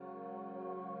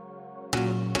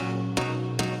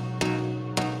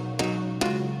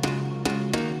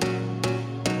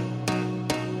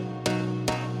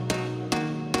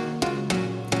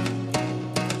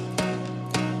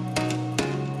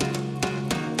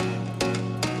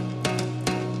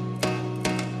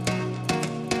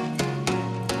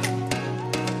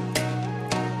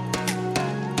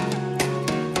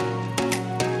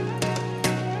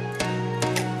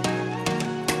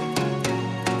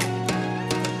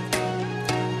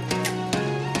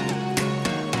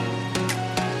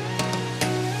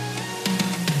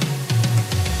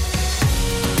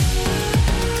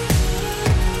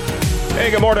Hey,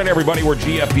 good morning, everybody. We're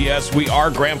GFPS. We are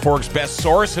Grand Forks' best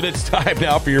source, and it's time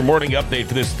now for your morning update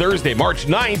for this Thursday, March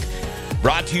 9th,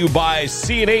 brought to you by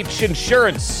C&H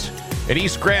Insurance. At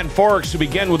East Grand Forks, who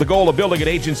begin with the goal of building an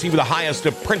agency with the highest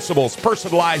of principles,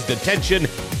 personalized attention,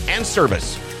 and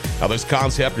service. Now, this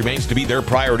concept remains to be their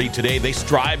priority today. They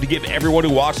strive to give everyone who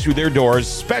walks through their doors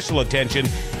special attention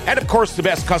and, of course, the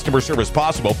best customer service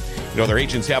possible. You know, their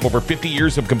agents have over 50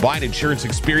 years of combined insurance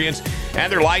experience,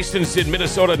 and they're licensed in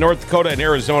Minnesota, North Dakota, and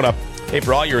Arizona. Hey,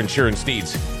 for all your insurance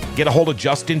needs, get a hold of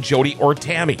Justin, Jody, or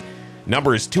Tammy.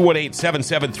 Number is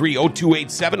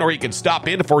 218-773-0287, or you can stop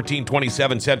in to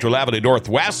 1427 Central Avenue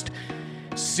Northwest.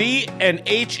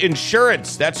 C&H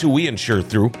Insurance, that's who we insure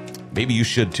through. Maybe you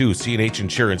should too. C&H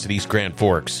Insurance at East Grand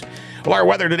Forks. Well, our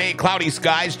weather today, cloudy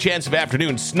skies, chance of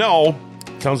afternoon snow.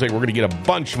 Sounds like we're going to get a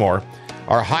bunch more.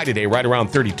 Our high today right around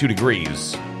 32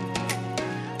 degrees.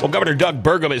 Well, Governor Doug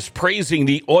Burgum is praising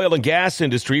the oil and gas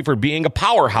industry for being a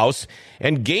powerhouse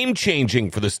and game-changing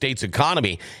for the state's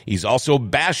economy. He's also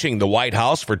bashing the White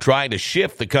House for trying to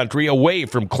shift the country away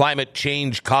from climate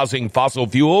change-causing fossil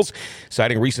fuels.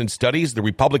 Citing recent studies, the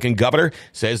Republican governor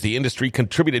says the industry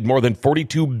contributed more than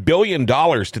 $42 billion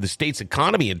to the state's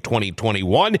economy in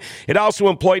 2021. It also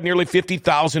employed nearly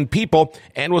 50,000 people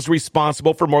and was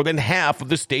responsible for more than half of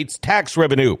the state's tax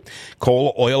revenue.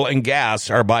 Coal, oil, and gas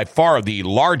are by far the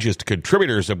largest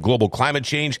contributors of global climate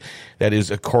change. That is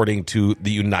according to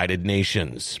the United Nations.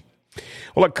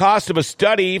 Well, the cost of a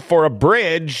study for a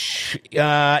bridge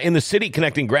in the city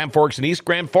connecting Grand Forks and East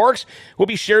Grand Forks will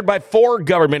be shared by 4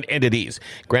 government entities.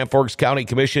 Grand Forks County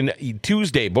Commission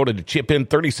Tuesday voted to chip in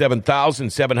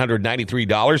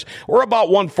 $37,793, or about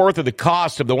 1/4 of the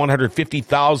cost of the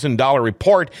 $150,000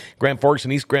 report. Grand Forks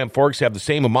and East Grand Forks have the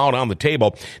same amount on the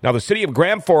table. Now, the city of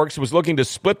Grand Forks was looking to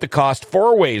split the cost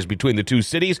 4 ways between the 2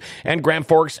 cities and Grand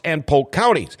Forks and Polk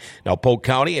counties. Now, Polk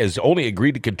County has only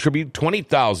agreed to contribute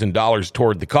 $20,000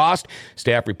 toward the cost.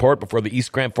 Staff report before the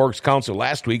East Grand Forks Council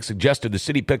last week suggested the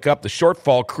city pick up the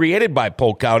shortfall created by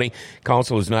Polk County.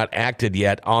 Council has not acted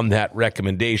yet on that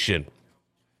recommendation.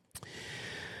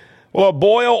 Well, a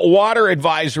boil water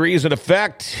advisory is in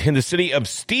effect in the city of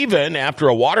Stephen after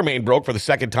a water main broke for the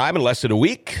second time in less than a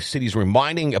week. City's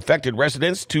reminding affected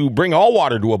residents to bring all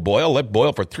water to a boil, let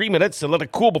boil for 3 minutes, and let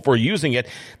it cool before using it.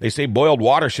 They say boiled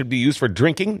water should be used for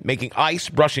drinking, making ice,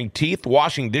 brushing teeth,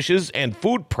 washing dishes, and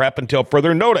food prep until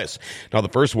further notice. Now, the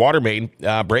first water main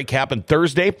break happened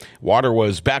Thursday. Water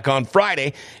was back on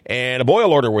Friday, and a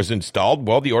boil order was installed.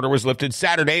 Well, the order was lifted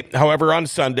Saturday. However, on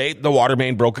Sunday, the water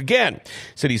main broke again.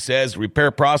 City says the repair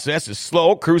process is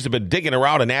slow. Crews have been digging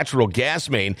around a natural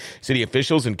gas main. City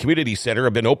officials and community center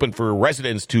have been open for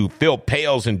residents to fill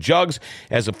pails and jugs.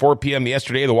 As of 4 p.m.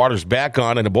 yesterday, the water's back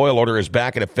on and a boil order is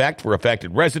back in effect for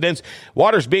affected residents.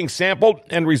 Water's being sampled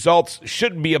and results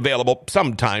should be available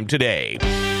sometime today.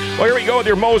 Well, here we go with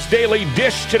your Moe's Daily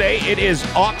Dish today. It is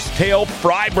oxtail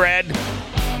fry bread.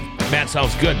 Man,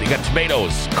 sounds good. They got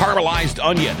tomatoes, caramelized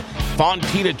onion,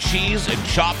 fontina cheese, and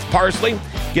chopped parsley.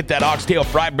 Get that oxtail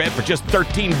fry bread for just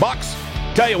 $13.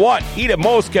 Tell you what, eat at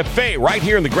Moe's Cafe right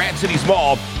here in the Grand Cities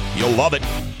Mall. You'll love it.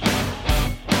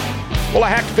 Well, a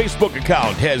hacked Facebook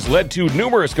account has led to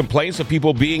numerous complaints of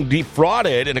people being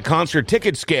defrauded in a concert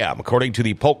ticket scam. According to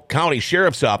the Polk County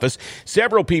Sheriff's Office,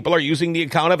 several people are using the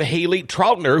account of Haley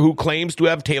Troutner, who claims to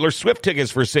have Taylor Swift tickets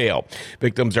for sale.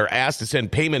 Victims are asked to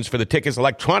send payments for the tickets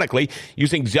electronically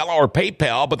using Zelle or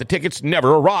PayPal, but the tickets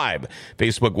never arrive.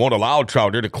 Facebook won't allow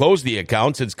Troutner to close the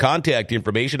account since contact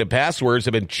information and passwords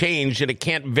have been changed and it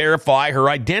can't verify her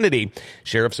identity.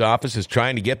 Sheriff's Office is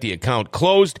trying to get the account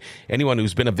closed. Anyone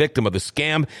who's been a victim of the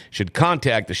scam should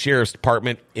contact the Sheriff's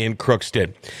Department in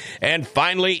Crookston. And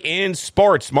finally, in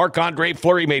sports, Marc-Andre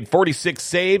Fleury made 46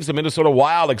 saves. The Minnesota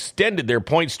Wild extended their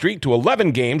point streak to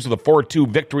 11 games with a 4-2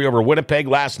 victory over Winnipeg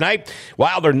last night.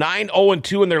 Wild are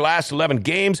 9-0-2 in their last 11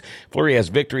 games. Fleury has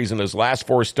victories in his last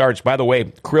 4 starts. By the way,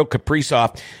 Kirill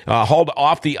Kaprizov hauled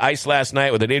off the ice last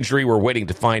night with an injury. We're waiting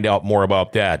to find out more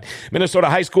about that.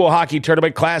 Minnesota High School Hockey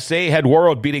Tournament Class A had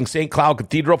Warroad beating St. Cloud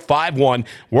Cathedral 5-1.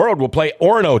 Warroad will play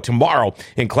Orono tomorrow.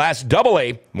 In Class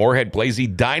AA, Moorhead plays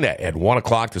Edina at 1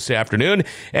 o'clock this afternoon.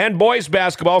 And boys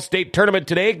basketball state tournament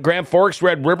today, Grand Forks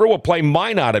Red River will play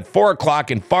Minot at 4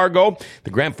 o'clock in Fargo. The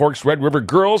Grand Forks Red River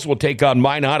girls will take on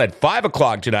Minot at 5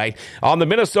 o'clock tonight. On the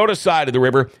Minnesota side of the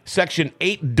river, Section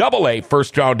 8 AA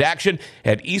first round action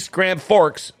at East Grand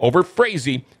Forks over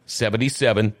Frazee,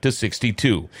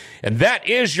 77-62. And that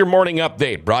is your morning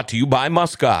update brought to you by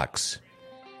Muskox.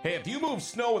 Hey, if you move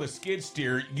snow with a skid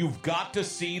steer, you've got to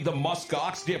see the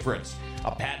muskox difference.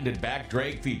 A patented back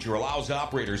drag feature allows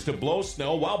operators to blow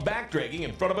snow while back dragging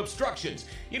in front of obstructions.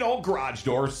 You know, garage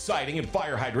doors, siding, and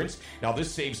fire hydrants. Now,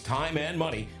 this saves time and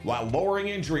money while lowering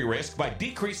injury risk by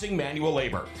decreasing manual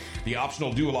labor. The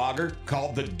optional dual auger,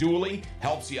 called the dually,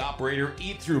 helps the operator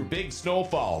eat through big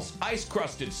snowfalls,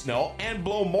 ice-crusted snow, and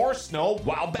blow more snow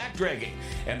while back dragging.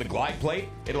 And the glide plate,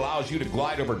 it allows you to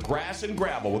glide over grass and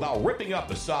gravel without ripping up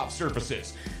the soft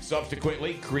surfaces.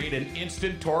 Subsequently, create an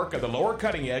instant torque of the lower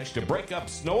cutting edge to break up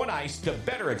snow and ice to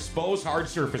better expose hard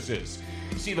surfaces.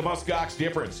 See the muskox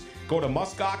difference. Go to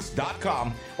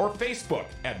muskox.com or Facebook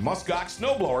at Muskox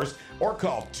Snowblowers or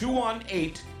call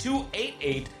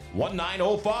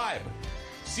 218-288-1905.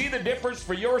 See the difference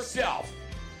for yourself.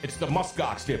 It's the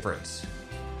muskox difference.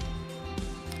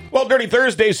 Well, Dirty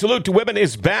Thursday Salute to Women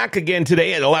is back again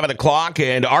today at 11 o'clock,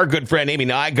 and our good friend Amy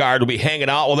Nygaard will be hanging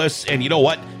out with us. And you know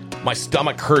what? My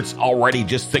stomach hurts already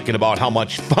just thinking about how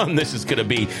much fun this is going to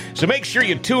be. So make sure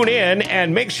you tune in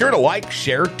and make sure to like,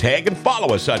 share, tag, and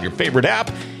follow us on your favorite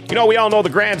app. You know, we all know the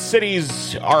Grand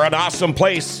Cities are an awesome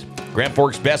place. Grand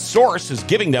Forks' best source is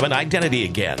giving them an identity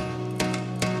again.